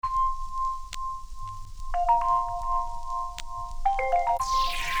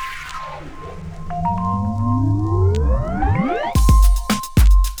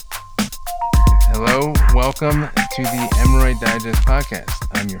welcome to the Hemorrhoid Digest podcast.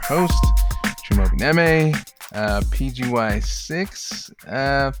 I'm your host, Chumobineme, PGY6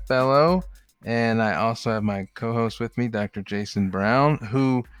 fellow, and I also have my co-host with me, Dr. Jason Brown,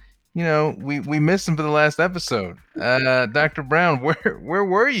 who, we missed him for the last episode. Dr. Brown, where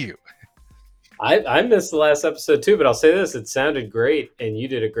were you? I missed the last episode too, but I'll say this: it sounded great, and you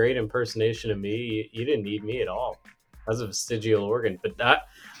did a great impersonation of me. You didn't need me at all. I was a vestigial organ, but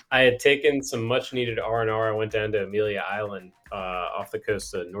I had taken some much-needed R&R. I went down to Amelia Island off the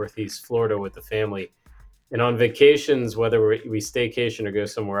coast of Northeast Florida with the family, and on vacations, whether we staycation or go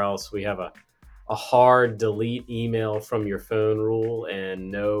somewhere else, we have a hard delete email from your phone rule and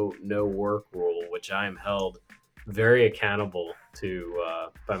no work rule, which I am held very accountable to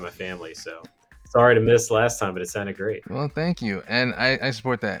by my family. So. Sorry to miss last time, but it sounded great. Well, thank you. And I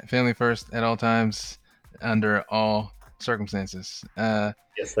support that. Family first at all times, under all circumstances.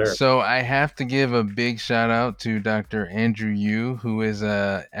 Yes, sir. So I have to give a big shout out to Dr. Andrew Yu, who is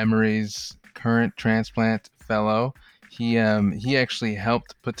Emory's current transplant fellow. He actually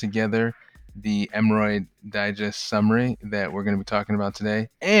helped put together the Hemorrhoid Digest summary that we're going to be talking about today.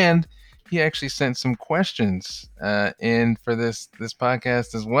 And he actually sent some questions in for this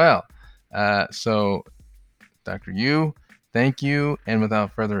podcast as well. So, Dr. Yu, thank you. And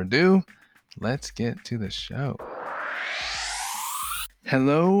without further ado, let's get to the show.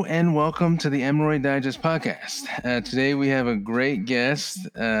 Hello and welcome to the Hemorrhoid Digest podcast. Today we have a great guest,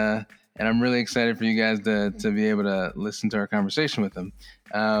 and I'm really excited for you guys to be able to listen to our conversation with him.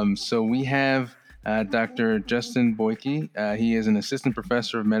 So we have Dr. Justin Boike. He is an assistant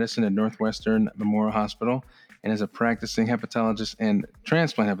professor of medicine at Northwestern Memorial Hospital and is a practicing hepatologist and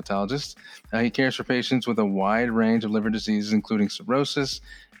transplant hepatologist. He cares for patients with a wide range of liver diseases, including cirrhosis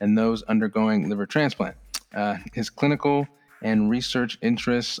and those undergoing liver transplant. His clinical and research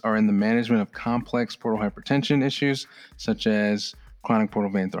interests are in the management of complex portal hypertension issues, such as chronic portal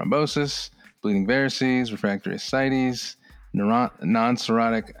vein thrombosis, bleeding varices, refractory ascites,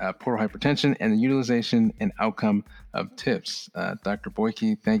 non-cirrhotic portal hypertension, and the utilization and outcome of TIPS. Dr.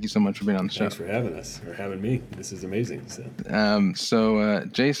 Boike, thank you so much for being on the show. Thanks for having us, or having me. This is amazing. So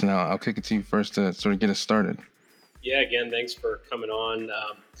Jason, I'll kick it to you first to sort of get us started. Yeah, again, thanks for coming on.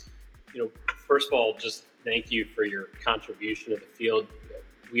 First of all, just thank you for your contribution to the field.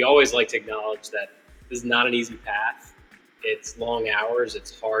 We always like to acknowledge that this is not an easy path. It's long hours.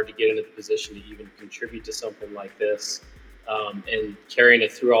 It's hard to get into the position to even contribute to something like this. And carrying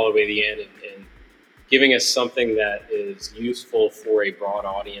it through all the way to the end and giving us something that is useful for a broad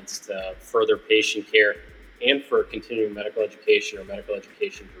audience to further patient care and for continuing medical education or medical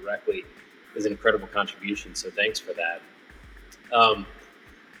education directly is an incredible contribution. So thanks for that.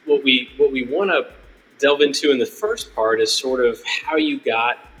 What we want to delve into in the first part is sort of how you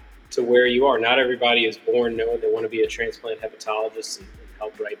got to where you are. Not everybody is born knowing they want to be a transplant hepatologist and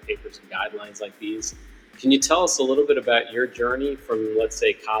help write papers and guidelines like these. Can you tell us a little bit about your journey from, let's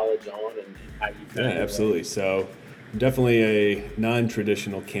say, college on and how you found it? Yeah, absolutely. So I'm definitely a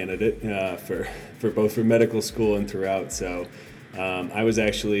non-traditional candidate for both for medical school and throughout. So I was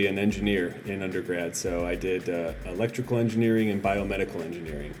actually an engineer in undergrad. So I did electrical engineering and biomedical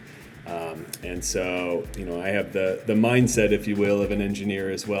engineering. And so, I have the mindset, if you will, of an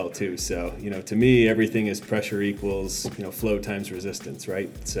engineer as well, too. So, to me, everything is pressure equals, flow times resistance, right?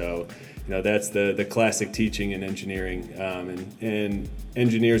 So, that's the classic teaching in engineering. And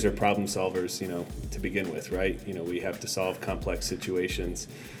engineers are problem solvers, to begin with, right? We have to solve complex situations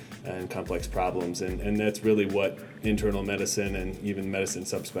and complex problems. And that's really what internal medicine and even medicine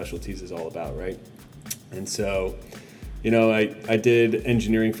subspecialties is all about, right? And so, I did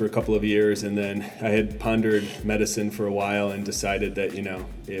engineering for a couple of years, and then I had pondered medicine for a while and decided that,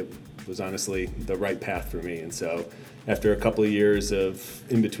 it was honestly the right path for me. And so after a couple of years of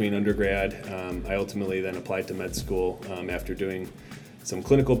in between undergrad, I ultimately then applied to med school after doing some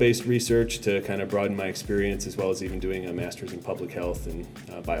clinical-based research to kind of broaden my experience, as well as even doing a master's in public health and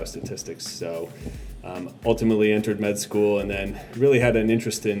biostatistics. So ultimately entered med school and then really had an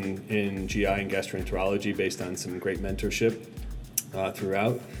interest in GI and gastroenterology based on some great mentorship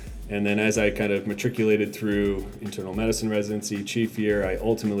throughout. And then as I kind of matriculated through internal medicine residency, chief year, I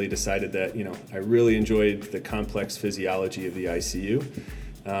ultimately decided that, I really enjoyed the complex physiology of the ICU,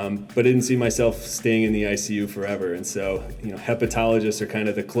 but didn't see myself staying in the ICU forever. And so, hepatologists are kind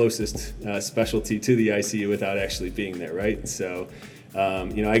of the closest specialty to the ICU without actually being there, right? So,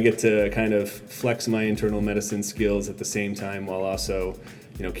 I get to kind of flex my internal medicine skills at the same time while also,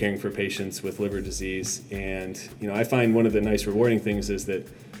 caring for patients with liver disease. And, I find one of the nice rewarding things is that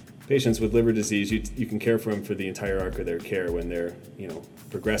patients with liver disease, you can care for them for the entire arc of their care when they're,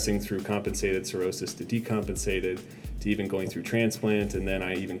 progressing through compensated cirrhosis to decompensated, to even going through transplant, and then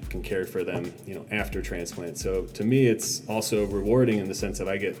I even can care for them, after transplant. So to me, it's also rewarding in the sense that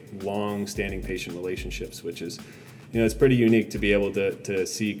I get long-standing patient relationships, which is, it's pretty unique to be able to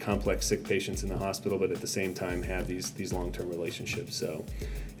see complex sick patients in the hospital, but at the same time have these long-term relationships. So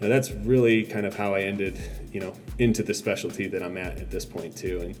that's really kind of how I ended, into the specialty that I'm at this point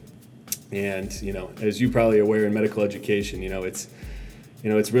too. And as you probably are aware in medical education,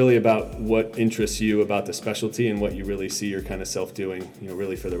 it's really about what interests you about the specialty and what you really see your kind of self doing,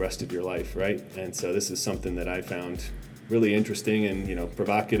 really for the rest of your life, right? And so this is something that I found really interesting and,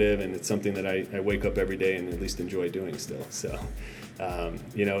 provocative, and it's something that I wake up every day and at least enjoy doing still. So,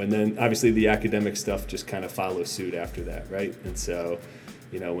 and then obviously the academic stuff just kind of follows suit after that, right? And so,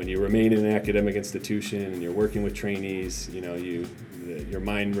 when you remain in an academic institution and you're working with trainees, your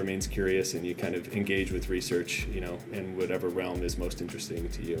mind remains curious and you kind of engage with research, in whatever realm is most interesting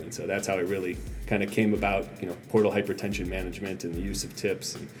to you. And so that's how it really kind of came about, portal hypertension management and the use of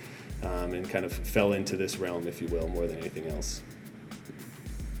tips, and kind of fell into this realm, if you will, more than anything else.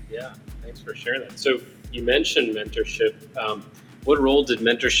 Yeah, thanks for sharing that. So you mentioned mentorship. What role did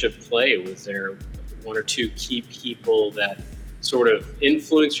mentorship play? Was there one or two key people that sort of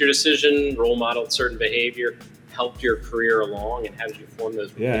influenced your decision, role modeled certain behavior, helped your career along, and how did you form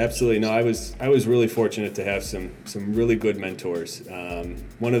those relationships? Yeah, absolutely. No, I was really fortunate to have some really good mentors.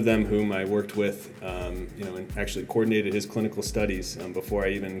 One of them whom I worked with, and actually coordinated his clinical studies before I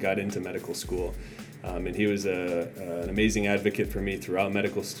even got into medical school. And he was an amazing advocate for me throughout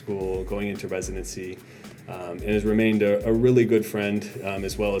medical school, going into residency, and has remained a really good friend,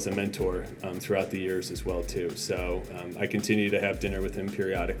 as well as a mentor throughout the years as well too. So I continue to have dinner with him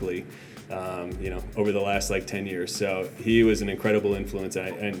periodically, over the last 10 years. So he was an incredible influence,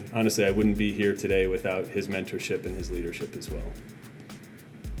 and honestly, I wouldn't be here today without his mentorship and his leadership as well.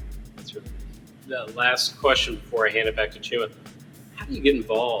 That's right. The last question before I hand it back to Chima. How do you get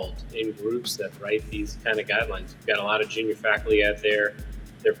involved in groups that write these kind of guidelines? You've got a lot of junior faculty out there.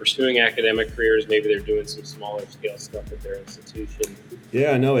 They're pursuing academic careers. Maybe they're doing some smaller scale stuff at their institution.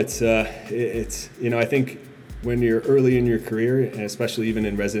 Yeah, no, it's I think when you're early in your career, and especially even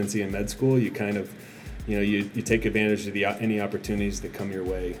in residency and med school, you kind of, you take advantage of any opportunities that come your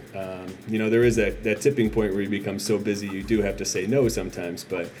way. There is that tipping point where you become so busy you do have to say no sometimes,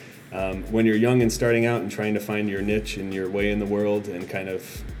 but when you're young and starting out and trying to find your niche and your way in the world and kind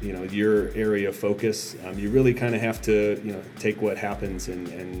of, your area of focus, you really kind of have to, take what happens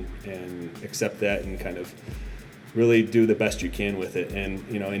and accept that and kind of really do the best you can with it. And,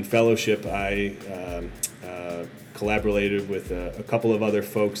 in fellowship, I collaborated with a couple of other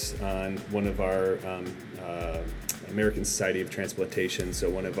folks on one of our American Society of Transplantation, so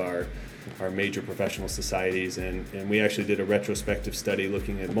one of our major professional societies, and we actually did a retrospective study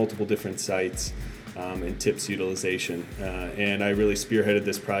looking at multiple different sites and TIPS utilization. And I really spearheaded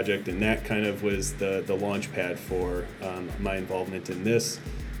this project, and that kind of was the launch pad for my involvement in this.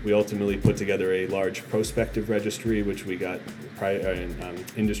 We ultimately put together a large prospective registry, which we got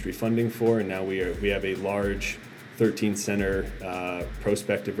industry funding for, and now we have a large 13-center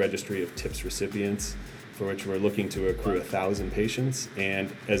prospective registry of TIPS recipients, for which we're looking to accrue 1,000 patients.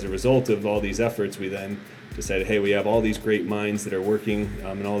 And as a result of all these efforts, we then decided, hey, we have all these great minds that are working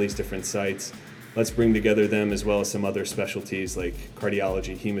in all these different sites. Let's bring together them as well as some other specialties like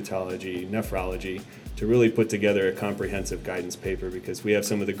cardiology, hematology, nephrology, to really put together a comprehensive guidance paper, because we have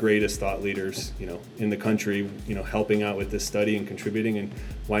some of the greatest thought leaders, in the country, helping out with this study and contributing, and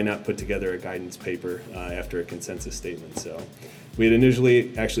why not put together a guidance paper after a consensus statement. So we had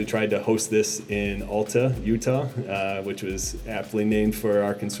initially actually tried to host this in Alta, Utah, which was aptly named for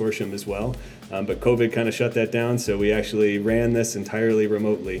our consortium as well. But COVID kind of shut that down, so we actually ran this entirely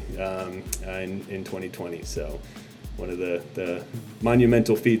remotely in 2020. So one of the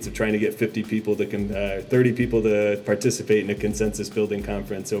monumental feats of trying to get 30 people to participate in a consensus building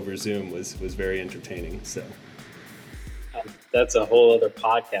conference over Zoom was very entertaining. So that's a whole other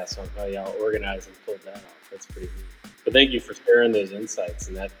podcast on how y'all organize and pull that off. That's pretty neat. But thank you for sharing those insights,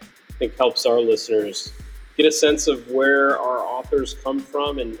 and that I think helps our listeners get a sense of where our authors come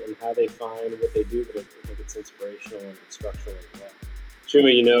from and how they find what they do, but I think it's inspirational and instructional as well.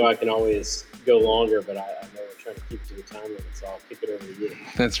 Chuma, I can always go longer, but I know we're trying to keep to the time limit, so I'll kick it over to you.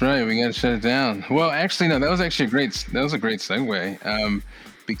 That's right. We got to shut it down. Well, actually, no, that was a great segue,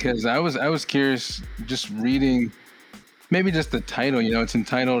 because I was curious, just reading maybe just the title, it's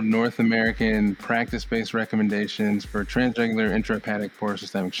entitled North American Practice-Based Recommendations for Transregular Intrahepatic Portal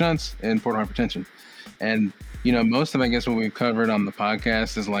Systemic Shunts and Portal Hypertension. And, most of, I guess, what we've covered on the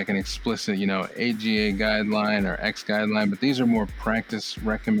podcast is like an explicit, AGA guideline or X guideline, but these are more practice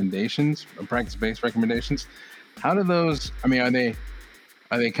recommendations, practice-based recommendations. How do those, are they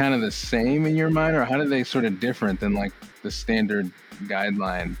kind of the same in your mind, or how do they sort of different than like the standard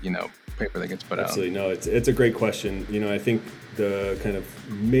guideline, paper that gets put Absolutely. No, it's a great question. I think the kind of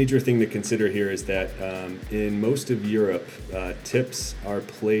major thing to consider here is that in most of Europe, TIPS are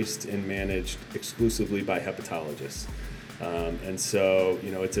placed and managed exclusively by hepatologists. And so,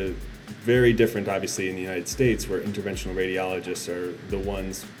 it's a very different, obviously, in the United States, where interventional radiologists are the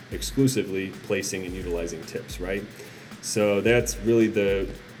ones exclusively placing and utilizing TIPS, right? So that's really the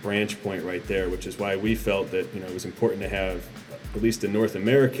branch point right there, which is why we felt that, it was important to have at least a North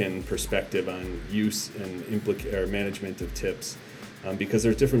American perspective on use and management of TIPS, because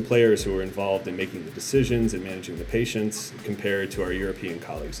there's different players who are involved in making the decisions and managing the patients compared to our European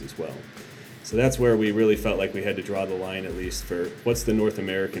colleagues as well. So that's where we really felt like we had to draw the line, at least, for what's the North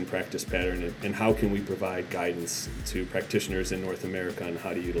American practice pattern and how can we provide guidance to practitioners in North America on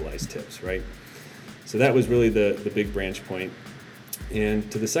how to utilize TIPS, right? So that was really the big branch point.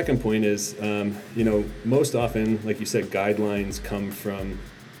 And to the second point is, most often, like you said, guidelines come from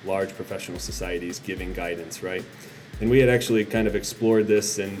large professional societies giving guidance, right? And we had actually kind of explored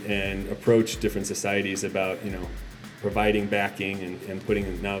this and approached different societies about, providing backing and putting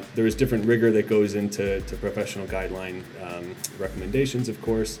in. Now, there is different rigor that goes into professional guideline recommendations, of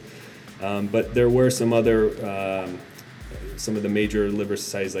course, but there were some of the major liver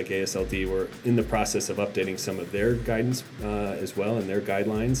societies like ASLD were in the process of updating some of their guidance as well and their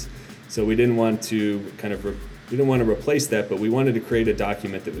guidelines. So we didn't want to replace that, but we wanted to create a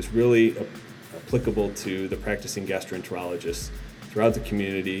document that was really applicable to the practicing gastroenterologists throughout the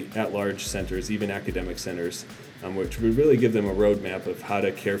community, at large centers, even academic centers, which would really give them a roadmap of how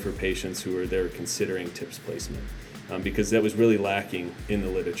to care for patients who are there considering TIPS placement. Because that was really lacking in the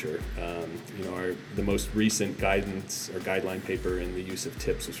literature. The most recent guidance or guideline paper in the use of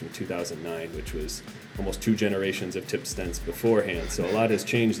TIPS was from 2009, which was almost 2 generations of TIPS stents beforehand. So a lot has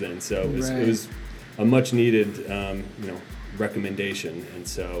changed then. So it was a much needed, recommendation. And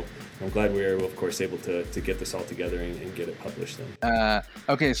so I'm glad we were, of course, able to get this all together and get it published then.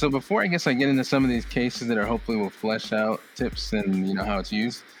 Okay, so before I guess I get into some of these cases that are hopefully will flesh out TIPS and how it's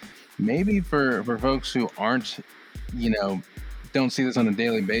used, maybe for folks who aren't don't see this on a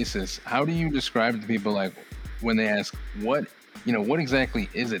daily basis, how do you describe it to people, like when they ask what exactly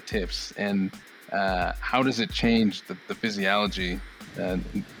is a TIPS, and how does it change the physiology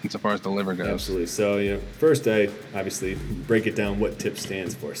insofar as the liver goes? Absolutely. So, first I obviously break it down what TIPS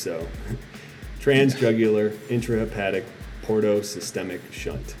stands for. So transjugular intrahepatic portosystemic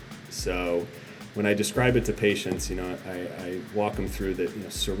shunt. So when I describe it to patients, I walk them through that,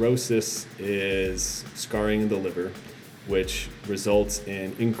 cirrhosis is scarring of the liver, which results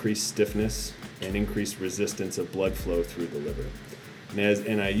in increased stiffness and increased resistance of blood flow through the liver.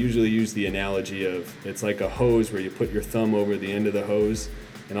 And I usually use the analogy of it's like a hose where you put your thumb over the end of the hose,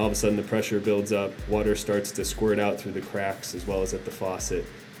 and all of a sudden the pressure builds up, water starts to squirt out through the cracks as well as at the faucet.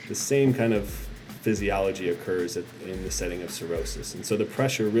 The same kind of physiology occurs in the setting of cirrhosis. And so the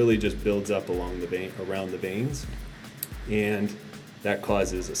pressure really just builds up around the veins, and that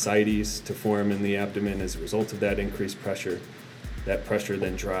causes ascites to form in the abdomen as a result of that increased pressure. That pressure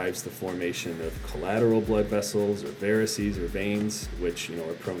then drives the formation of collateral blood vessels or varices or veins, which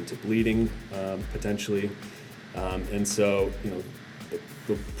are prone to bleeding potentially. And so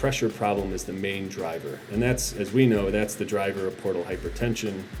the pressure problem is the main driver, and that's, as we know, that's the driver of portal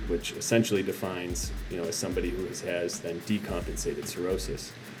hypertension, which essentially defines as somebody who has then decompensated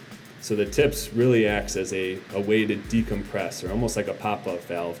cirrhosis. So the TIPS really acts as a way to decompress, or almost like a pop-up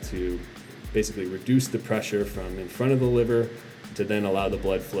valve, to basically reduce the pressure from in front of the liver to then allow the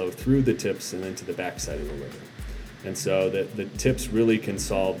blood flow through the TIPS and then to the backside of the liver. And so the TIPS really can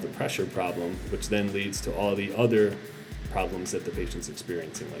solve the pressure problem, which then leads to all the other problems that the patient's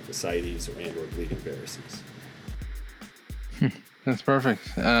experiencing, like ascites or bleeding varices. That's perfect.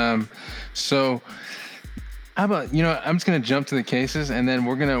 So how about, I'm just going to jump to the cases, and then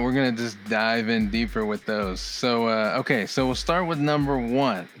we're going to just dive in deeper with those. So, okay, so we'll start with number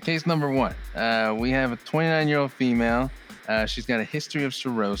one. Case number one. We have a 29-year-old female. She's got a history of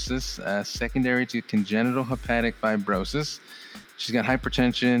cirrhosis, secondary to congenital hepatic fibrosis. She's got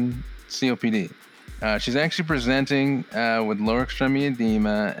hypertension, COPD. She's actually presenting with lower extremity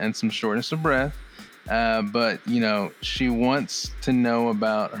edema and some shortness of breath. But, she wants to know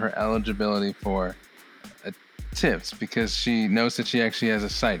about her eligibility for a tips because she knows that she actually has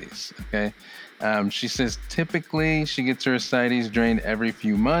ascites. Okay. She says typically she gets her ascites drained every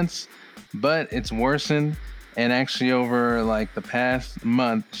few months, but it's worsened. And actually, over like the past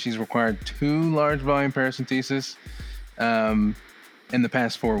month, she's required 2 large volume paracentesis in the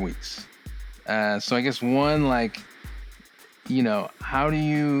past 4 weeks. So I guess one, like, how do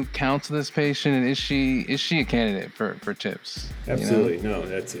you counsel this patient, and is she a candidate for tips? Absolutely. No,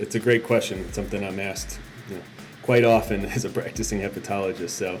 it's a great question. It's something I'm asked, quite often as a practicing hepatologist.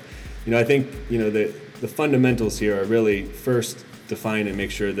 So, I think, the fundamentals here are really first define and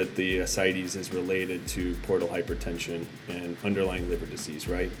make sure that the ascites is related to portal hypertension and underlying liver disease,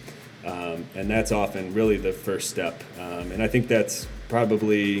 right? And that's often really the first step. And I think that's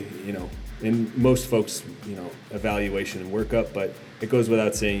probably, in most folks, evaluation and workup, but it goes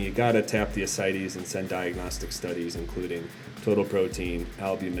without saying you got to tap the ascites and send diagnostic studies, including total protein,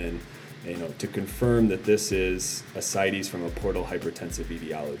 albumin, to confirm that this is ascites from a portal hypertensive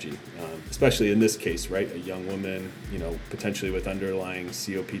etiology, especially in this case, right? A young woman, potentially with underlying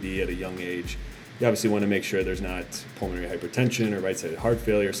COPD at a young age. You obviously want to make sure there's not pulmonary hypertension or right-sided heart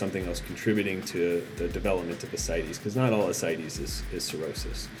failure or something else contributing to the development of ascites, because not all ascites is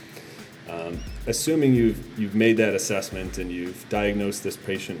cirrhosis. Assuming you've made that assessment and you've diagnosed this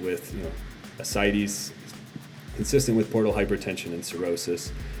patient with ascites consistent with portal hypertension and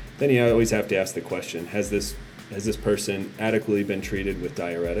cirrhosis, then you always have to ask the question: Has this person adequately been treated with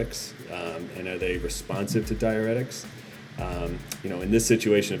diuretics, and are they responsive to diuretics? In this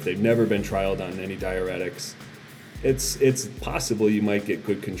situation, if they've never been trialed on any diuretics, it's possible you might get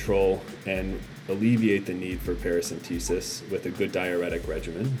good control and alleviate the need for paracentesis with a good diuretic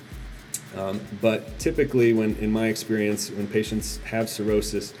regimen. But typically, in my experience, when patients have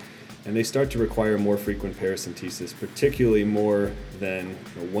cirrhosis and they start to require more frequent paracentesis, particularly more than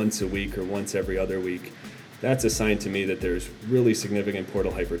once a week or once every other week, that's a sign to me that there's really significant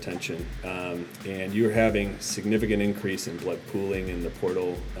portal hypertension, and you're having significant increase in blood pooling in the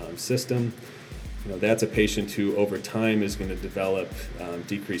portal system. That's a patient who over time is going to develop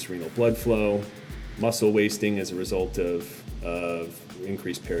decreased renal blood flow, muscle wasting as a result of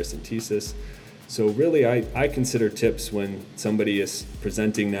increased paracentesis. So really, I consider TIPS when somebody is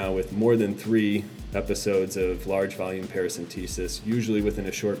presenting now with more than 3 episodes of large volume paracentesis, usually within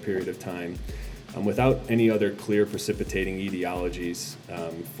a short period of time, without any other clear precipitating etiologies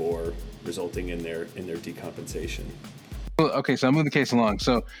for resulting in their decompensation. Okay, so I'll move the case along.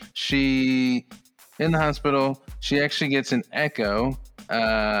 So she, in the hospital, she actually gets an echo,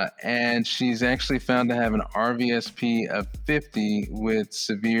 and she's actually found to have an RVSP of 50 with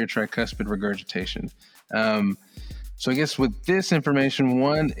severe tricuspid regurgitation. So I guess with this information,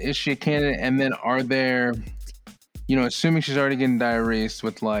 one, is she a candidate? And then are there, assuming she's already getting diuresed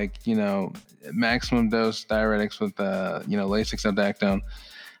with maximum dose diuretics with Lasix abdactone,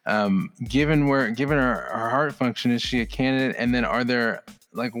 given her heart function, is she a candidate? And then are there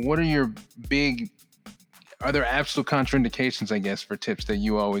are there absolute contraindications, I guess, for TIPS that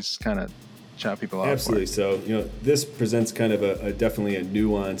you always kind of chop people off? Absolutely. So, this presents kind of definitely a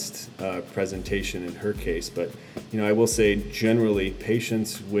nuanced presentation in her case. But, I will say generally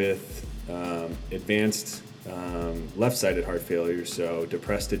patients with advanced left-sided heart failure, so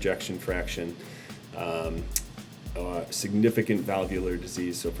depressed ejection fraction, significant valvular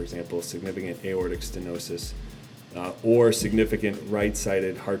disease, so for example, significant aortic stenosis, or significant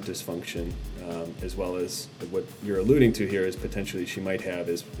right-sided heart dysfunction, as well as what you're alluding to here is potentially she might have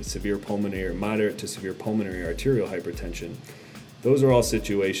is severe pulmonary or moderate to severe pulmonary arterial hypertension. Those are all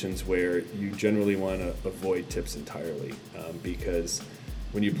situations where you generally want to avoid TIPS entirely, because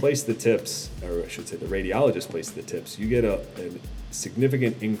when you place the TIPS, or I should say the radiologist places the TIPS, you get a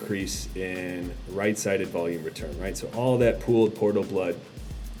significant increase in right-sided volume return, right? So all that pooled portal blood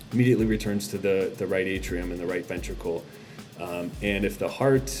immediately returns to the right atrium and the right ventricle. And if the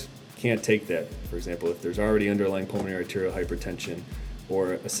heart can't take that, for example, if there's already underlying pulmonary arterial hypertension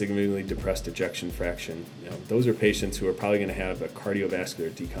or a significantly depressed ejection fraction, those are patients who are probably going to have a cardiovascular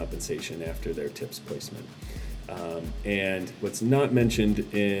decompensation after their TIPS placement. And what's not mentioned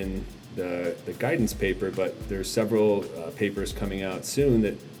in the guidance paper, but there's several papers coming out soon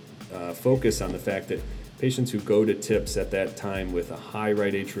that focus on the fact that patients who go to TIPS at that time with a high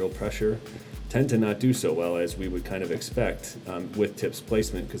right atrial pressure tend to not do so well as we would kind of expect with TIPS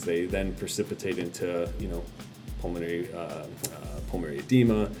placement, because they then precipitate into pulmonary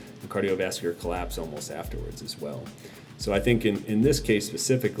edema and cardiovascular collapse almost afterwards as well. So I think in this case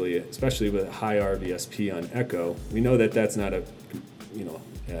specifically, especially with a high RVSP on echo, we know that that's not a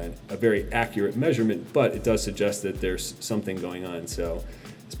very accurate measurement, but it does suggest that there's something going on. So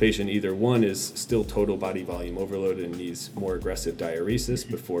this patient either one is still total body volume overloaded and needs more aggressive diuresis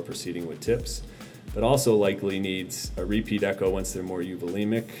before proceeding with TIPS, but also likely needs a repeat echo once they're more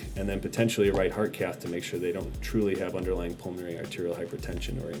euvolemic, and then potentially a right heart cath to make sure they don't truly have underlying pulmonary arterial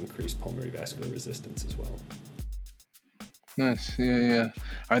hypertension or increased pulmonary vascular resistance as well. Nice. Yeah.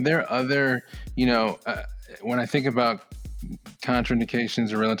 Are there other, when I think about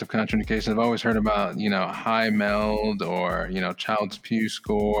contraindications or relative contraindications, I've always heard about, high MELD or, Child's Pew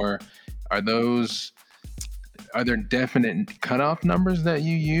score. Are there definite cutoff numbers that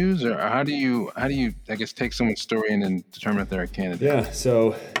you use, or how do you, I guess, take someone's story and then determine if they're a candidate? Yeah.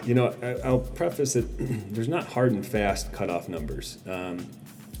 So, I'll preface it. There's not hard and fast cutoff numbers.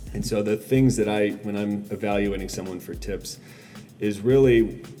 And so the things that when I'm evaluating someone for TIPS, is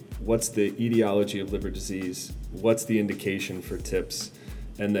really what's the etiology of liver disease, what's the indication for TIPS,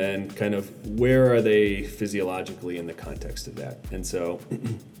 and then kind of where are they physiologically in the context of that. And so,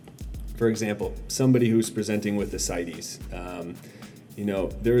 for example, somebody who's presenting with ascites,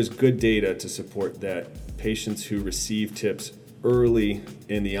 there is good data to support that patients who receive TIPS early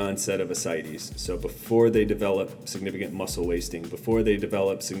in the onset of ascites, so before they develop significant muscle wasting, before they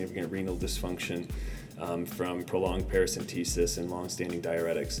develop significant renal dysfunction from prolonged paracentesis and long-standing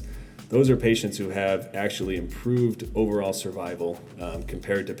diuretics, those are patients who have actually improved overall survival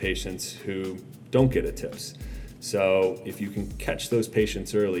compared to patients who don't get a TIPS. So if you can catch those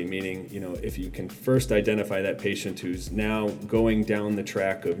patients early, meaning, if you can first identify that patient who's now going down the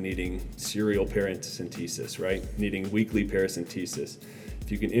track of needing serial paracentesis, right? Needing weekly paracentesis.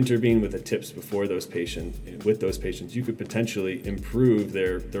 If you can intervene with the TIPS before those patients, you could potentially improve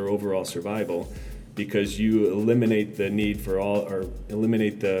their overall survival, because you eliminate the need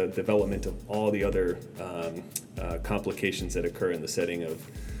eliminate the development of all the other complications that occur in the setting of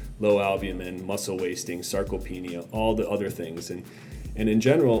low albumin, muscle wasting, sarcopenia, all the other things. And in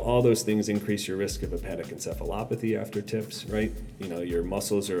general, all those things increase your risk of hepatic encephalopathy after TIPS, right? Your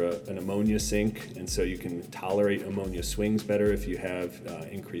muscles are an ammonia sink, and so you can tolerate ammonia swings better if you have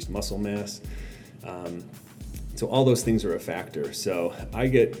increased muscle mass. So all those things are a factor. So I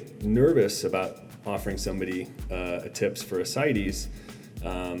get nervous about offering somebody a TIPS for ascites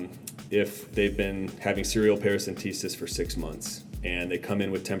if they've been having serial paracentesis for 6 months and they come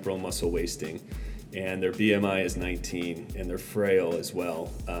in with temporal muscle wasting and their BMI is 19 and they're frail as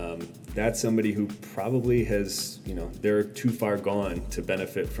well. That's somebody who probably has, they're too far gone to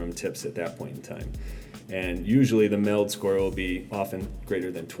benefit from TIPS at that point in time. And usually the MELD score will be often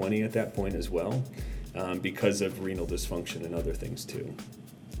greater than 20 at that point as well, because of renal dysfunction and other things too.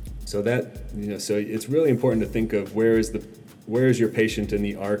 So so it's really important to think of where is your patient in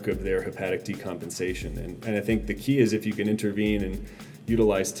the arc of their hepatic decompensation. And I think the key is if you can intervene and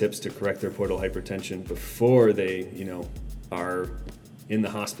utilize TIPS to correct their portal hypertension before they, are in the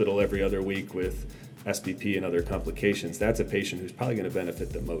hospital every other week with SBP and other complications, that's a patient who's probably going to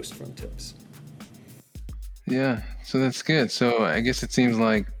benefit the most from TIPS. Yeah, so that's good. So I guess it seems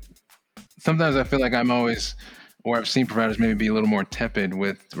like sometimes I feel like I've seen providers maybe be a little more tepid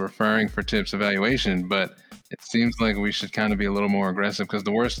with referring for TIPS evaluation, but it seems like we should kind of be a little more aggressive, because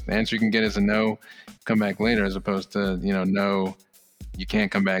the worst answer you can get is a no, come back later, as opposed to, no, you can't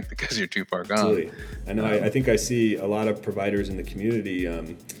come back because you're too far gone. Absolutely. I know. I think I see a lot of providers in the community,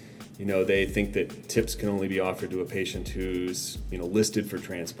 they think that TIPS can only be offered to a patient who's, listed for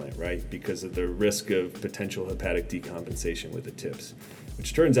transplant, right? Because of the risk of potential hepatic decompensation with the TIPS,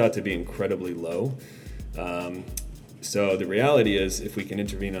 which turns out to be incredibly low. So the reality is, if we can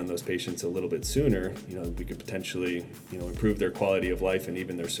intervene on those patients a little bit sooner, we could potentially, improve their quality of life and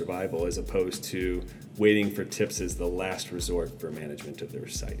even their survival, as opposed to waiting for TIPS as the last resort for management of their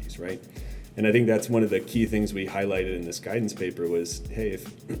ascites, right? And I think that's one of the key things we highlighted in this guidance paper was, hey,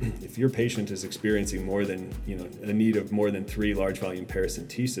 if your patient is experiencing more than, a need of more than 3 large volume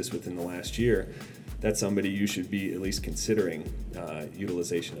paracentesis within the last year, that's somebody you should be at least considering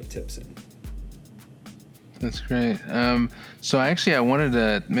utilization of TIPS in. That's great. So I wanted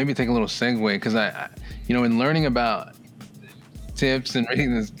to maybe take a little segue, because in learning about TIPS and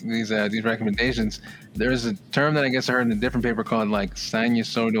reading these recommendations, there's a term that I guess I heard in a different paper called like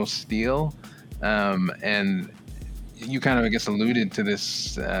sinusoidal steal, and you kind of, I guess, alluded to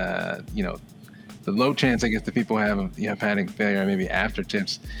this, the low chance, I guess, that people have of hepatic failure maybe after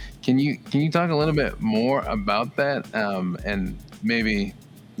TIPS. Can you talk a little bit more about that, and maybe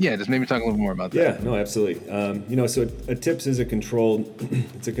talk a little more about that? Yeah, no, absolutely. So a TIPS is a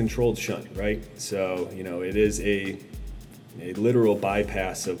controlled shunt, right? So, it is a literal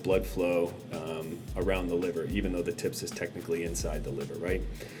bypass of blood flow around the liver, even though the TIPS is technically inside the liver, right?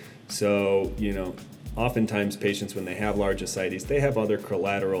 So, Oftentimes patients, when they have large ascites, they have other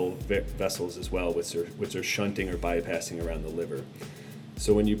collateral vessels as well, which are shunting or bypassing around the liver.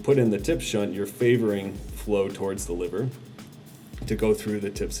 So when you put in the tip shunt, you're favoring flow towards the liver to go through the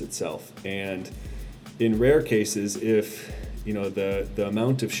tips itself. And in rare cases, if the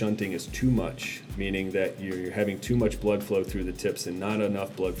amount of shunting is too much, meaning that you're having too much blood flow through the tips and not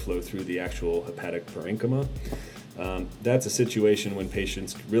enough blood flow through the actual hepatic parenchyma, that's a situation when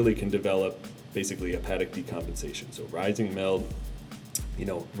patients really can develop basically hepatic decompensation. So rising MELD,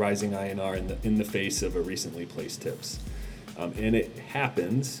 rising INR in the face of a recently placed tips. And it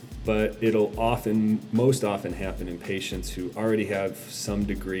happens, but it'll most often happen in patients who already have some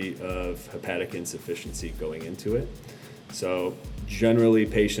degree of hepatic insufficiency going into it. So generally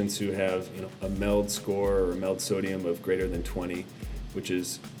patients who have a MELD score or a MELD sodium of greater than 20, which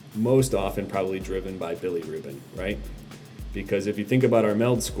is most often probably driven by bilirubin, right? Because if you think about our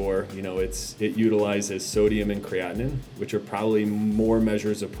MELD score, it utilizes sodium and creatinine, which are probably more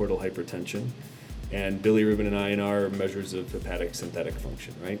measures of portal hypertension, and bilirubin and INR are measures of hepatic synthetic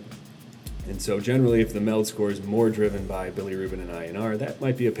function, right? And so generally, if the MELD score is more driven by bilirubin and INR, that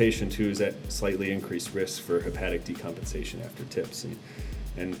might be a patient who's at slightly increased risk for hepatic decompensation after TIPS.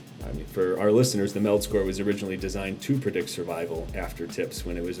 And I mean, for our listeners, the MELD score was originally designed to predict survival after TIPS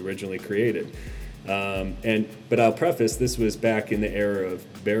when it was originally created. But I'll preface, this was back in the era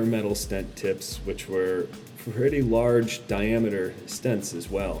of bare metal stent tips, which were pretty large diameter stents as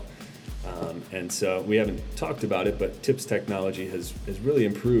well. And so we haven't talked about it, but TIPS technology has really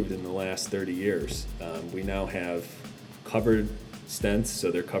improved in the last 30 years. We now have covered stents,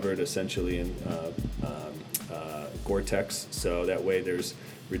 so they're covered essentially in Gore-Tex, so that way there's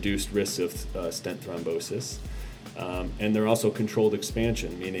reduced risk of stent thrombosis. And they're also controlled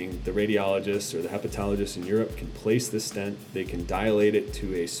expansion, meaning the radiologist or the hepatologist in Europe can place the stent, they can dilate it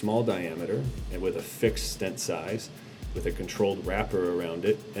to a small diameter and with a fixed stent size, with a controlled wrapper around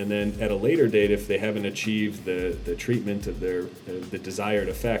it, and then at a later date, if they haven't achieved the treatment of the desired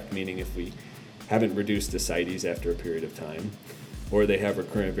effect, meaning if we haven't reduced ascites after a period of time, or they have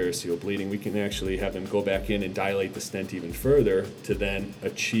recurrent variceal bleeding, we can actually have them go back in and dilate the stent even further to then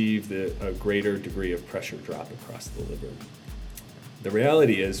achieve a greater degree of pressure drop across the liver. The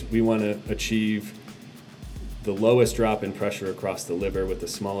reality is we want to achieve the lowest drop in pressure across the liver with the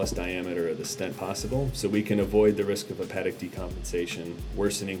smallest diameter of the stent possible, so we can avoid the risk of hepatic decompensation,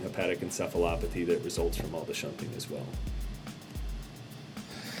 worsening hepatic encephalopathy that results from all the shunting as well.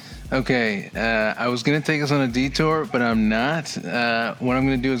 Okay, I was going to take us on a detour, but I'm not. What I'm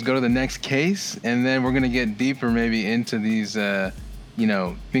going to do is go to the next case, and then we're going to get deeper maybe into these,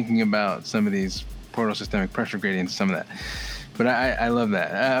 thinking about some of these portal systemic pressure gradients, some of that. But I love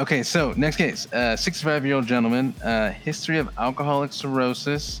that. Okay, so next case, 65-year-old gentleman, history of alcoholic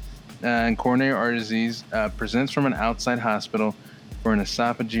cirrhosis and coronary artery disease, presents from an outside hospital for an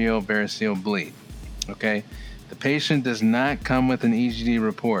esophageal variceal bleed. Okay, the patient does not come with an EGD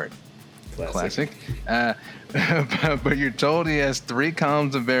report. Classic. But you're told he has 3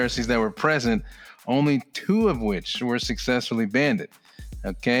 columns of varices that were present, only 2 of which were successfully banded.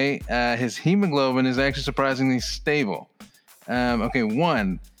 Okay, his hemoglobin is actually surprisingly stable.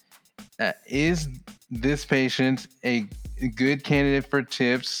 One, is this patient a good candidate for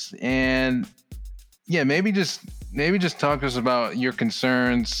TIPS? And maybe just talk to us about your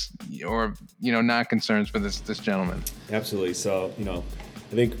concerns or not concerns for this gentleman. Absolutely. So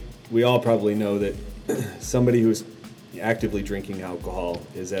I think we all probably know that somebody who's actively drinking alcohol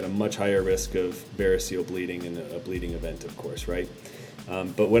is at a much higher risk of variceal bleeding and a bleeding event, of course, right?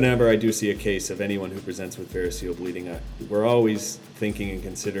 But whenever I do see a case of anyone who presents with variceal bleeding, we're always thinking and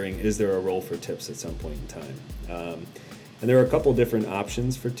considering, is there a role for TIPS at some point in time? And there are a couple different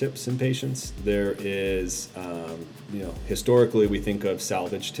options for TIPS in patients. There is, historically we think of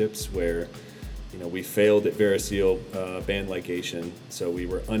salvage TIPS where, we failed at variceal band ligation, so we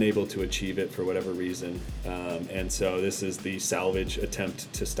were unable to achieve it for whatever reason. And so this is the salvage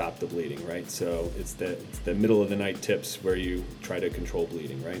attempt to stop the bleeding, right? So it's the middle of the night TIPS where you try to control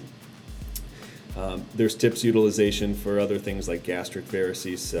bleeding, right? There's TIPS utilization for other things like gastric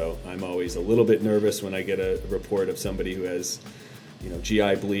varices, so I'm always a little bit nervous when I get a report of somebody who has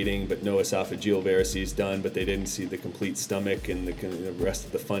GI bleeding but no esophageal varices done, but they didn't see the complete stomach and the rest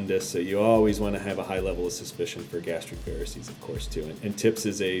of the fundus. So you always want to have a high level of suspicion for gastric varices, of course, too. And TIPS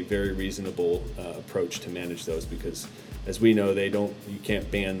is a very reasonable approach to manage those because, as we know, you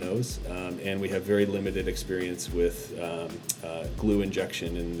can't ban those, and we have very limited experience with glue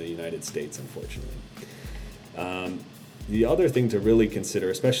injection in the United States, unfortunately. The other thing to really consider,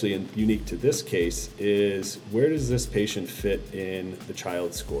 especially unique to this case, is where does this patient fit in the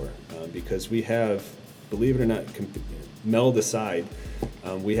child score? Because we have, believe it or not, meld aside,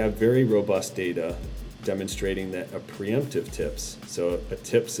 we have very robust data demonstrating that a preemptive TIPS, so a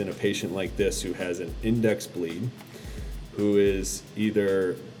TIPS in a patient like this who has an index bleed, who is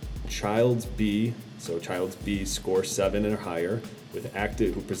either Child's B, so Child's B score 7 or higher,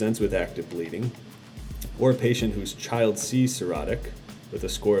 who presents with active bleeding, or a patient who's Child C cirrhotic with a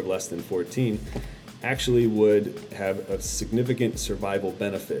score of less than 14, actually would have a significant survival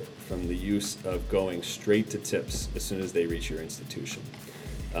benefit from the use of going straight to TIPS as soon as they reach your institution.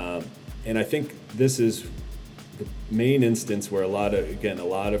 And I think this is the main instance where a lot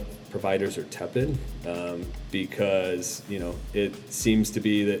of providers are tepid, because it seems to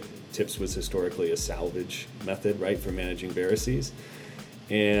be that TIPS was historically a salvage method, right, for managing varices.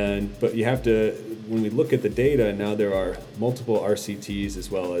 But you have to, when we look at the data, now there are multiple RCTs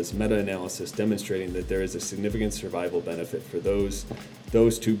as well as meta-analysis demonstrating that there is a significant survival benefit for those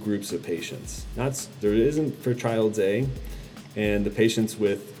two groups of patients. There isn't for Child's A, and the patients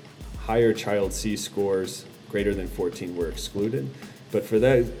with higher Child C scores greater than 14 were excluded. But for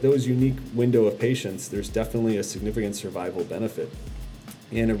those unique window of patients, there's definitely a significant survival benefit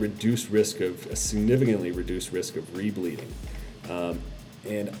and a significantly reduced risk of rebleeding.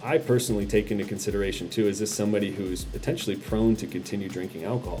 And I personally take into consideration too, is this somebody who's potentially prone to continue drinking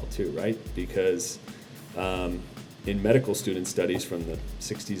alcohol too, right? Because in medical student studies from the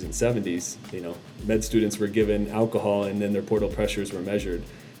 60s and 70s, med students were given alcohol and then their portal pressures were measured.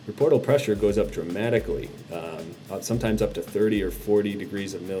 Your portal pressure goes up dramatically, sometimes up to 30 or 40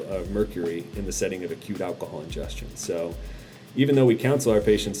 degrees of mercury in the setting of acute alcohol ingestion. So even though we counsel our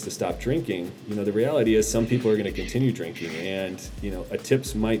patients to stop drinking, the reality is some people are going to continue drinking, and a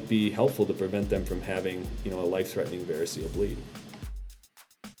TIPS might be helpful to prevent them from having a life-threatening variceal bleed.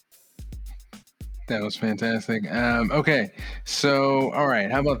 That was fantastic. Okay, so all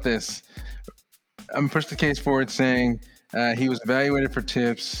right, how about this? I'm push the case forward saying he was evaluated for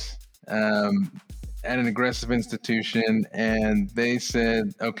TIPS at an aggressive institution, and they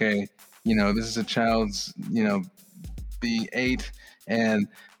said, okay, this is a child's, B8, and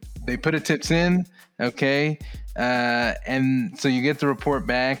they put a TIPS in, okay, and so you get the report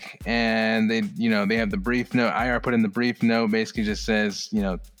back, and they have the brief note. IR put in the brief note, basically just says,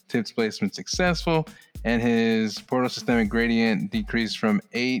 TIPS placement successful, and his portal systemic gradient decreased from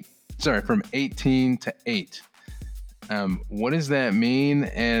 18 to 8. What does that mean,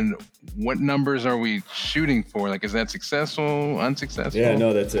 and what numbers are we shooting for? Like, is that successful, unsuccessful? Yeah,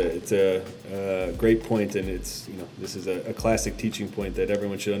 no, it's a great point, and it's this is a classic teaching point that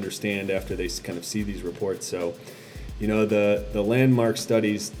everyone should understand after they kind of see these reports. So, the landmark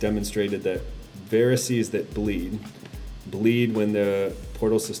studies demonstrated that varices that bleed when the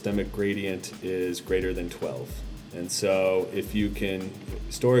portal systemic gradient is greater than 12, and so if you can,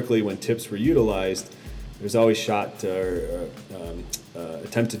 historically when TIPS were utilized, there's always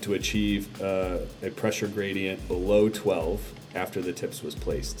attempted to achieve a pressure gradient below 12 after the TIPS was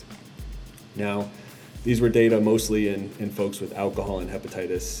placed. Now, these were data mostly in folks with alcohol and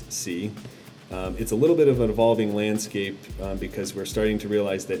hepatitis C. It's a little bit of an evolving landscape because we're starting to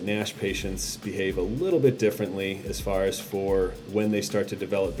realize that NASH patients behave a little bit differently as far as for when they start to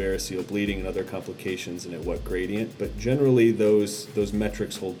develop variceal bleeding and other complications and at what gradient. But generally, those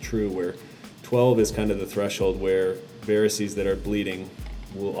metrics hold true, where 12 is kind of the threshold where varices that are bleeding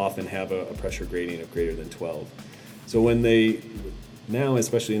will often have a pressure gradient of greater than 12. So now,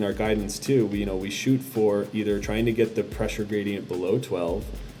 especially in our guidance too, we shoot for either trying to get the pressure gradient below 12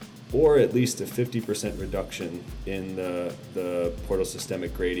 or at least a 50% reduction in the portal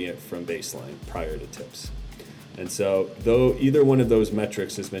systemic gradient from baseline prior to TIPS. And so, though either one of those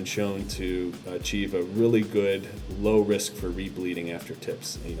metrics has been shown to achieve a really good low risk for rebleeding after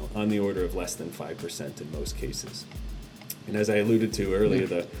TIPS, on the order of less than 5% in most cases. And as I alluded to earlier,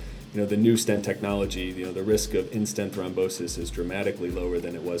 the new stent technology, the risk of in-stent thrombosis is dramatically lower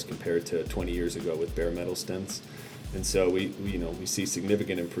than it was compared to 20 years ago with bare metal stents. And so we see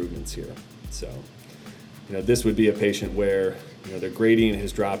significant improvements here. So, this would be a patient where, their gradient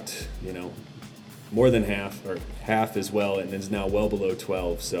has dropped, more than half or half as well, and is now well below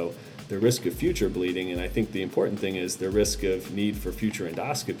 12. So the risk of future bleeding, and I think the important thing is the risk of need for future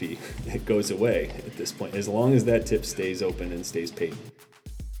endoscopy, it goes away at this point, as long as that tip stays open and stays patent.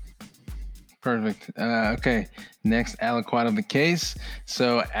 Perfect. Okay, next aliquot of the case.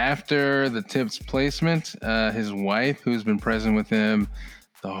 So after the TIPS placement, his wife, who's been present with him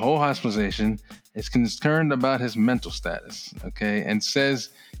the whole hospitalization, is concerned about his mental status, okay, and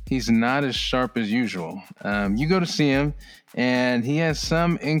says he's not as sharp as usual. You go to see him, and he has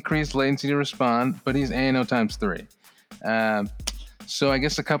some increased latency to respond, but he's ANO times 3. So I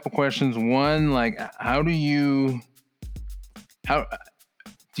guess a couple questions. One, like, how do you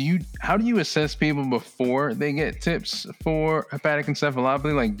assess people before they get tips for hepatic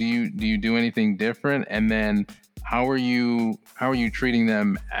encephalopathy? Like, do you do anything different? And then how are you treating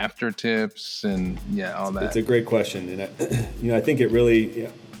them after tips and all that? It's a great question, and I think it really.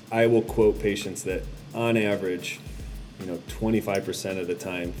 I will quote patients that on average, 25% of the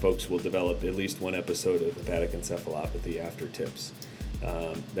time, folks will develop at least one episode of hepatic encephalopathy after tips.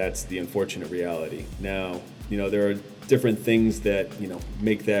 That's the unfortunate reality. Now, there are different things that,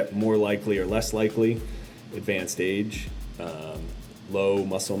 make that more likely or less likely. Advanced age, low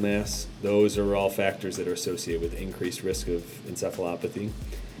muscle mass, those are all factors that are associated with increased risk of encephalopathy.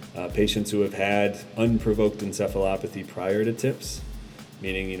 Patients who have had unprovoked encephalopathy prior to tips,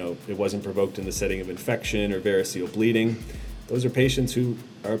 meaning, it wasn't provoked in the setting of infection or variceal bleeding, those are patients who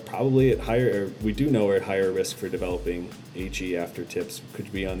are probably at higher, or we do know are at higher risk for developing HE after tips,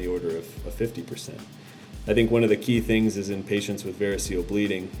 could be on the order of 50%. I think one of the key things is in patients with variceal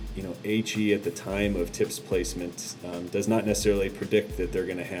bleeding, HE at the time of tips placement does not necessarily predict that they're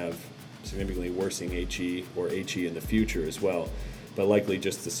going to have significantly worsening HE or HE in the future as well, but likely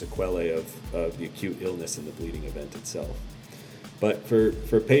just the sequelae of the acute illness and the bleeding event itself. But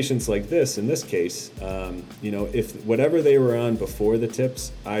for patients like this, in this case, if whatever they were on before the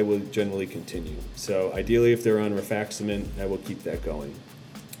tips, I will generally continue. So ideally, if they're on rifaximin, I will keep that going.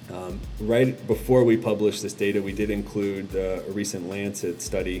 Right before we published this data, we did include a recent Lancet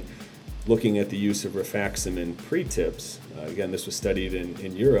study looking at the use of rifaximin pre-tips. Again, this was studied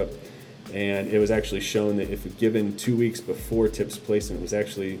in Europe. And it was actually shown that if given 2 weeks before tips placement, it was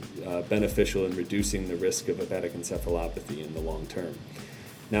actually beneficial in reducing the risk of hepatic encephalopathy in the long term.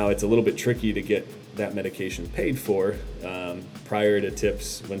 Now, it's a little bit tricky to get that medication paid for prior to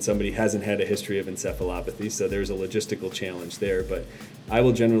tips when somebody hasn't had a history of encephalopathy, so there's a logistical challenge there, but I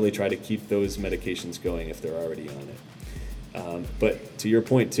will generally try to keep those medications going if they're already on it. But to your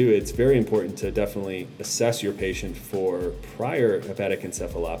point too, it's very important to definitely assess your patient for prior hepatic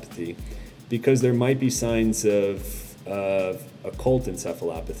encephalopathy, because there might be signs of occult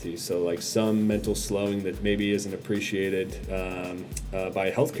encephalopathy, so like some mental slowing that maybe isn't appreciated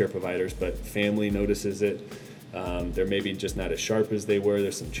by healthcare providers, but family notices it. They're maybe just not as sharp as they were.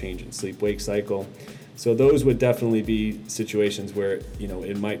 There's some change in sleep-wake cycle. So those would definitely be situations where,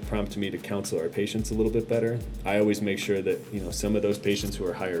 it might prompt me to counsel our patients a little bit better. I always make sure that, some of those patients who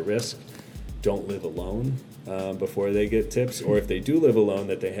are higher risk don't live alone before they get tips, or if they do live alone,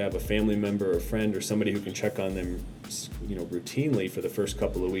 that they have a family member or friend or somebody who can check on them, routinely for the first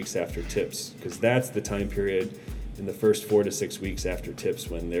couple of weeks after tips, because that's the time period in the first 4 to 6 weeks after tips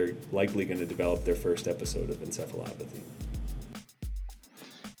when they're likely going to develop their first episode of encephalopathy.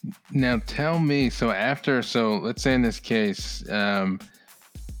 Now tell me, so let's say in this case,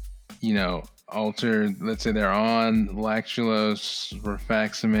 altered, let's say they're on lactulose,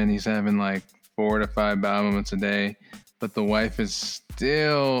 rifaximin, he's having like 4 to 5 bowel movements a day, but the wife is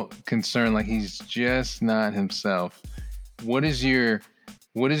still concerned, like he's just not himself. What is your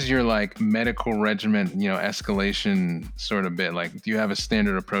like medical regimen, escalation sort of bit? Like, do you have a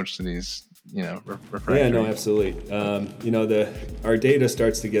standard approach to these, refractory? Yeah, no, absolutely. Our data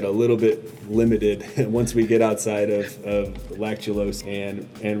starts to get a little bit limited once we get outside of lactulose and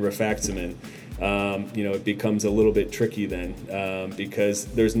rifaximin. It becomes a little bit tricky then because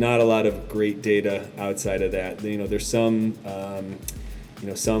there's not a lot of great data outside of that. There's some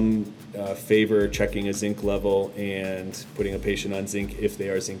favor checking a zinc level and putting a patient on zinc if they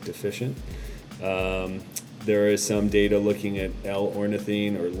are zinc deficient. There is some data looking at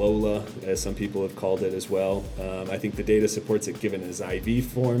L-ornithine, or LOLA, as some people have called it as well. I think the data supports it given as IV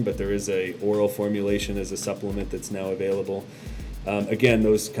form, but there is a oral formulation as a supplement that's now available. Again,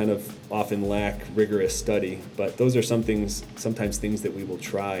 those kind of often lack rigorous study, but those are sometimes things that we will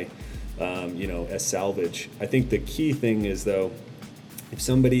try, as salvage. I think the key thing is, though, if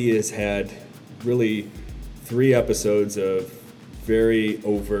somebody has had really 3 episodes of very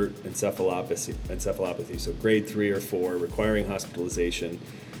overt encephalopathy, so grade 3 or 4, requiring hospitalization,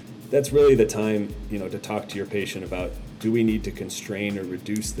 that's really the time, to talk to your patient about, do we need to constrain or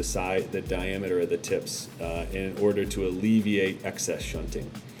reduce the diameter of the tips in order to alleviate excess shunting?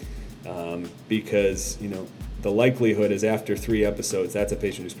 Because, the likelihood is after 3 episodes, that's a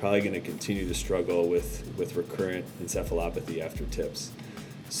patient who's probably going to continue to struggle with recurrent encephalopathy after tips.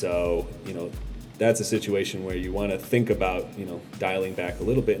 So, that's a situation where you want to think about, dialing back a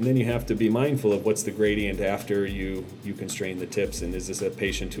little bit, and then you have to be mindful of what's the gradient after you constrain the tips, and is this a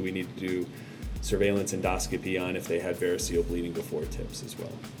patient who we need to do surveillance endoscopy on if they had variceal bleeding before tips as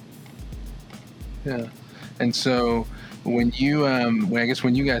well. Yeah. And so when you, I guess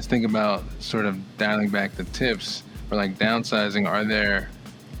when you guys think about sort of dialing back the tips or like downsizing,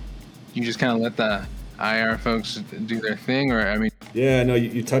 you just kind of let the IR folks do their thing, or Yeah, no,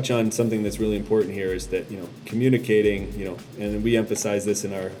 you touch on something that's really important here is that, communicating, and we emphasize this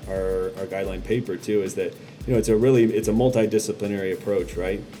in our guideline paper too, is that, it's a multidisciplinary approach,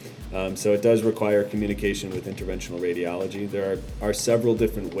 right? So it does require communication with interventional radiology. There are several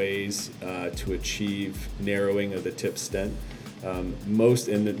different ways to achieve narrowing of the tip stent.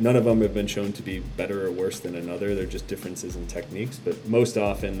 None of them have been shown to be better or worse than another. They're just differences in techniques. But most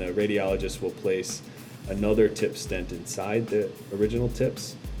often, the radiologist will place another tip stent inside the original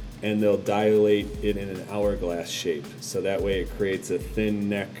tips, and they'll dilate it in an hourglass shape. So that way, it creates a thin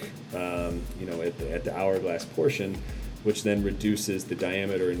neck, at the hourglass portion, which then reduces the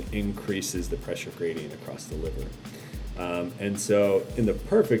diameter and increases the pressure gradient across the liver. And so, in the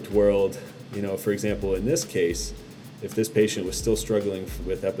perfect world, for example, in this case, if this patient was still struggling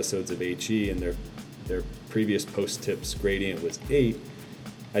with episodes of HE and their previous post-tips gradient was 8,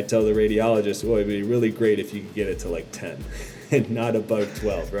 I'd tell the radiologist, well, it'd be really great if you could get it to like 10 and not above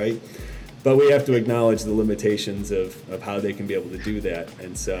 12, right? But we have to acknowledge the limitations of how they can be able to do that.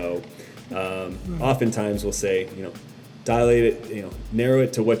 And so oftentimes we'll say, dilate it, narrow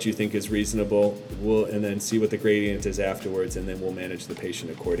it to what you think is reasonable, and then see what the gradient is afterwards, and then we'll manage the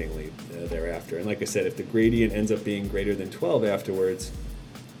patient accordingly thereafter. And like I said, if the gradient ends up being greater than 12 afterwards,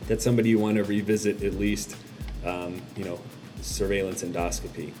 that's somebody you want to revisit at least, surveillance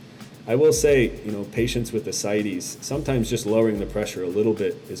endoscopy. I will say, patients with ascites, sometimes just lowering the pressure a little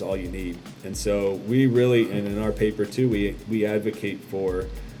bit is all you need. And so we really, and in our paper too, we advocate for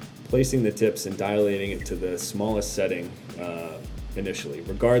placing the tips and dilating it to the smallest setting initially,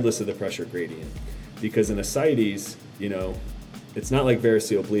 regardless of the pressure gradient. Because in ascites, it's not like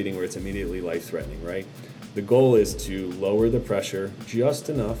variceal bleeding where it's immediately life-threatening, right? The goal is to lower the pressure just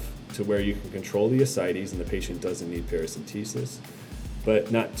enough to where you can control the ascites and the patient doesn't need paracentesis,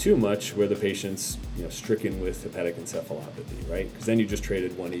 but not too much where the patient's stricken with hepatic encephalopathy, right? Because then you just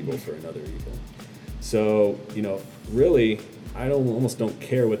traded one evil for another evil. So, really, I almost don't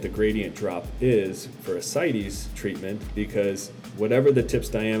care what the gradient drop is for ascites treatment, because whatever the tip's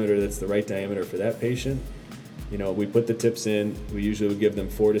diameter that's the right diameter for that patient, we put the tips in. We usually would give them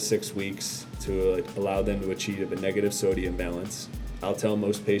 4 to 6 weeks to allow them to achieve a negative sodium balance. I'll tell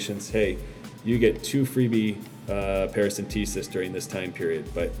most patients, hey, you get 2 freebie paracentesis during this time period.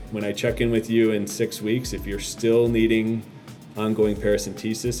 But when I check in with you in 6 weeks, if you're still needing ongoing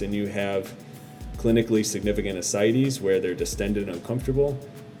paracentesis and you have clinically significant ascites where they're distended and uncomfortable,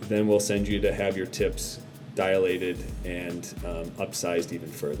 then we'll send you to have your tips dilated and upsized even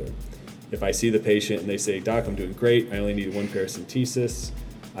further. If I see the patient and they say, Doc, I'm doing great, I only need 1 paracentesis,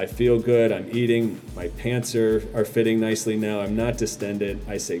 I feel good, I'm eating, my pants are fitting nicely now, I'm not distended,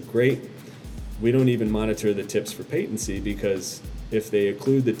 I say, great. We don't even monitor the tips for patency, because if they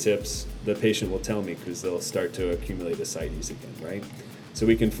occlude the tips, the patient will tell me, because they'll start to accumulate ascites again, right? So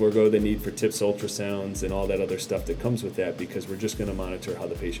we can forego the need for tips ultrasounds and all that other stuff that comes with that, because we're just going to monitor how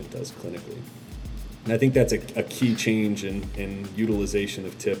the patient does clinically. And I think that's a key change in utilization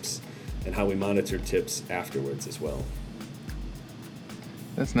of tips and how we monitor tips afterwards as well.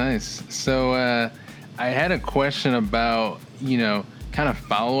 That's nice. So I had a question about, kind of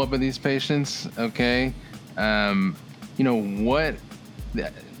follow-up of these patients, okay? What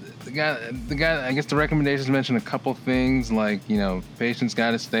the guy, I guess the recommendations mentioned a couple things like, patients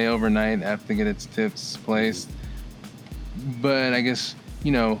got to stay overnight after they get its tips placed. But I guess,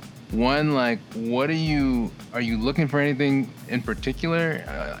 one, like, are you looking for anything in particular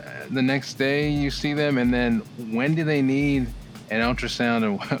the next day you see them? And then when do they need an ultrasound?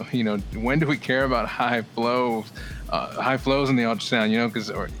 And, when do we care about high flows in the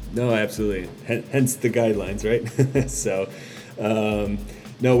ultrasound, No, absolutely. Hence the guidelines, right? So,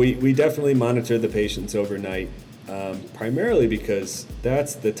 no, we definitely monitor the patients overnight, primarily because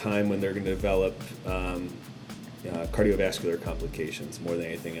that's the time when they're going to develop cardiovascular complications more than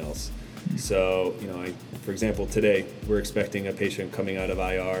anything else. So, for example, today we're expecting a patient coming out of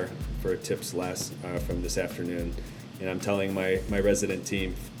IR for tips from this afternoon, and I'm telling my resident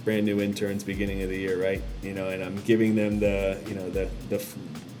team, brand new interns, beginning of the year, right? And I'm giving them the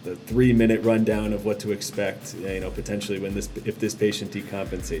 3-minute rundown of what to expect, potentially if this patient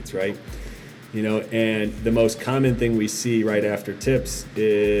decompensates, right? And the most common thing we see right after tips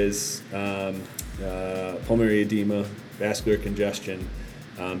is pulmonary edema, vascular congestion,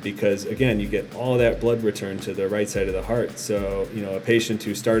 because again, you get all that blood return to the right side of the heart. So, a patient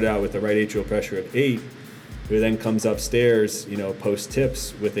who started out with a right atrial pressure of 8, who then comes upstairs, post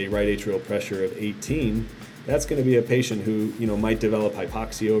TIPS with a right atrial pressure of 18, that's going to be a patient who, might develop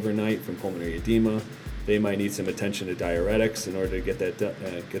hypoxia overnight from pulmonary edema. They might need some attention to diuretics in order to get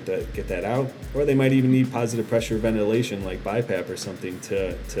that out, or they might even need positive pressure ventilation like BiPAP or something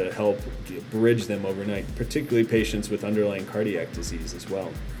to help bridge them overnight, particularly patients with underlying cardiac disease as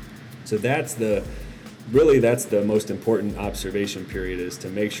well. So that's the most important observation period, is to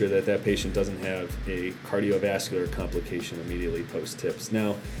make sure that patient doesn't have a cardiovascular complication immediately post-TIPS.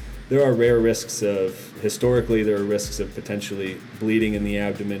 Now, historically there are risks of potentially bleeding in the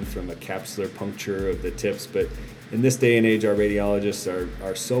abdomen from a capsular puncture of the TIPS, but in this day and age, our radiologists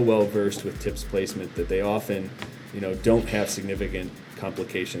are so well versed with TIPS placement that they often, don't have significant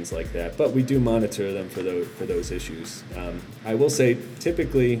complications like that, but we do monitor them for those issues. I will say,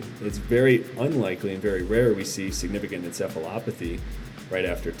 typically, it's very unlikely and very rare we see significant encephalopathy right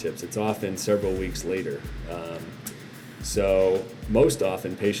after TIPS. It's often several weeks later. So most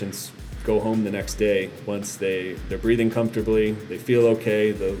often patients go home the next day once they're breathing comfortably, they feel okay,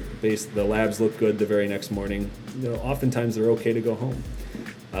 the labs look good the very next morning. Oftentimes they're okay to go home.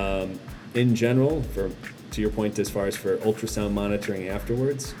 In general, to your point as far as for ultrasound monitoring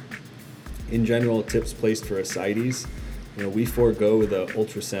afterwards, in general, TIPS placed for ascites, we forego the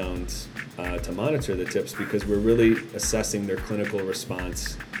ultrasound to monitor the TIPS because we're really assessing their clinical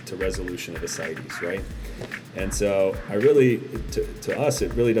response to resolution of ascites, right? And so to us,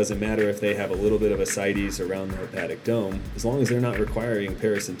 it really doesn't matter if they have a little bit of ascites around the hepatic dome, as long as they're not requiring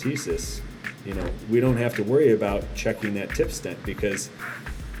paracentesis. We don't have to worry about checking that TIPS stent, because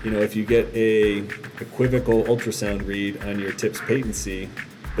if you get a equivocal ultrasound read on your TIPS patency,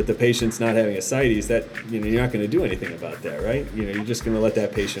 but the patient's not having ascites, that you're not going to do anything about that, right? You're just going to let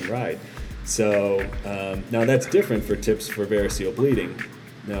that patient ride. So now that's different for TIPS for variceal bleeding.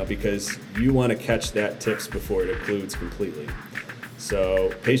 Now, because you want to catch that TIPS before it occludes completely.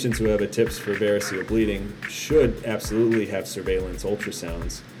 So patients who have a TIPS for variceal bleeding should absolutely have surveillance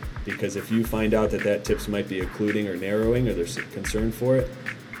ultrasounds, because if you find out that TIPS might be occluding or narrowing, or there's concern for it,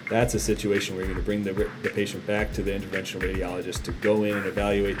 that's a situation where you're going to bring the patient back to the interventional radiologist to go in and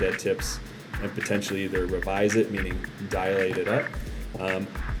evaluate that TIPS and potentially either revise it, meaning dilate it up,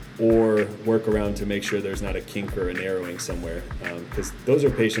 or work around to make sure there's not a kink or a narrowing somewhere. Because those are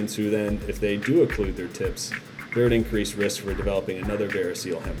patients who then, if they do occlude their TIPS, they're at increased risk for developing another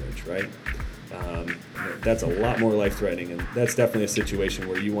variceal hemorrhage, right? That's a lot more life-threatening, and that's definitely a situation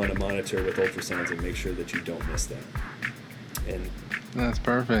where you want to monitor with ultrasounds and make sure that you don't miss that. And that's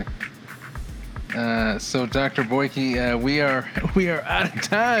perfect. So Dr. Boike, we are out of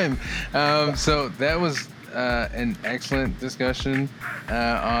time. So that was an excellent discussion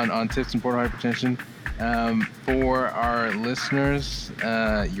on TIPS and portal hypertension. For our listeners,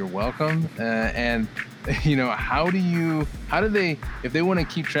 you're welcome. And how do they, if they want to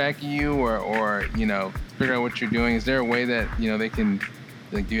keep track of you or figure out what you're doing, is there a way that they can,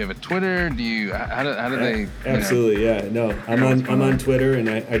 like, do you have a Twitter? How do they? Absolutely, yeah. No, I'm on Twitter, and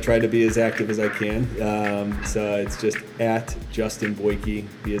I try to be as active as I can. So it's just at Justin Boike,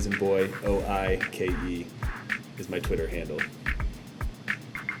 B as in boy, OIKE is my Twitter handle.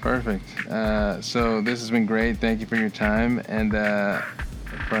 Perfect. So this has been great. Thank you for your time, and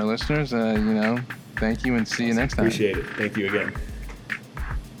for our listeners, thank you, and see you next time. Appreciate it. Thank you again.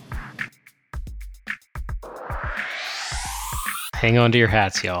 Hang on to your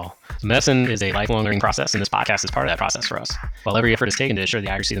hats, y'all. Medicine is a lifelong learning process, and this podcast is part of that process for us. While every effort is taken to ensure the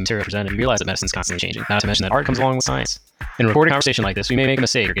accuracy of the material presented, we realize that medicine is constantly changing, not to mention that art comes along with science. In a recorded conversation like this, we may make a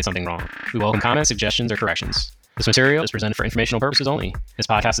mistake or get something wrong. We welcome comments, suggestions, or corrections. This material is presented for informational purposes only. This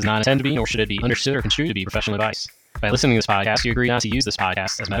podcast is not intended to be, nor should it be understood or construed to be professional advice. By listening to this podcast, you agree not to use this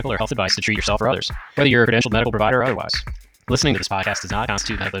podcast as medical or health advice to treat yourself or others, whether you're a credentialed medical provider or otherwise. Listening to this podcast does not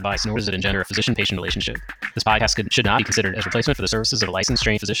constitute medical advice, nor does it engender a physician-patient relationship. This podcast should not be considered as replacement for the services of a licensed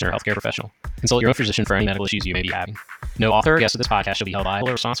trained physician or healthcare professional. Consult your own physician for any medical issues you may be having. No author or guest of this podcast shall be held liable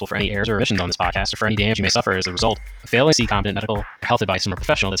or responsible for any errors or omissions on this podcast or for any damage you may suffer as a result of failing to seek competent medical or health advice from a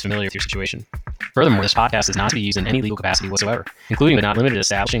professional that's familiar with your situation. Furthermore, this podcast is not to be used in any legal capacity whatsoever, including but not limited to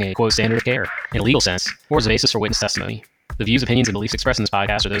establishing a quote standard of care in a legal sense or as a basis for witness testimony. The views, opinions, and beliefs expressed in this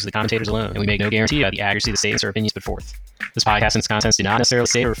podcast are those of the commentators alone, and we make no guarantee about the accuracy of the statements or opinions put forth. This podcast and its contents do not necessarily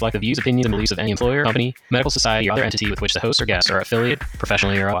state or reflect the views, opinions, and beliefs of any employer, company, medical society, or other entity with which the host or guests are affiliated,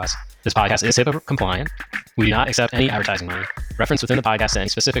 professionally or otherwise. This podcast is HIPAA compliant. We do not accept any advertising money. Reference within the podcast to any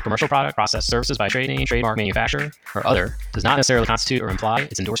specific commercial product, process, services by trade name, trademark, manufacturer, or other does not necessarily constitute or imply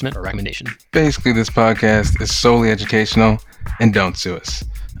its endorsement or recommendation. Basically, this podcast is solely educational, and don't sue us.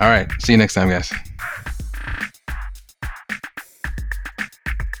 All right. See you next time, guys.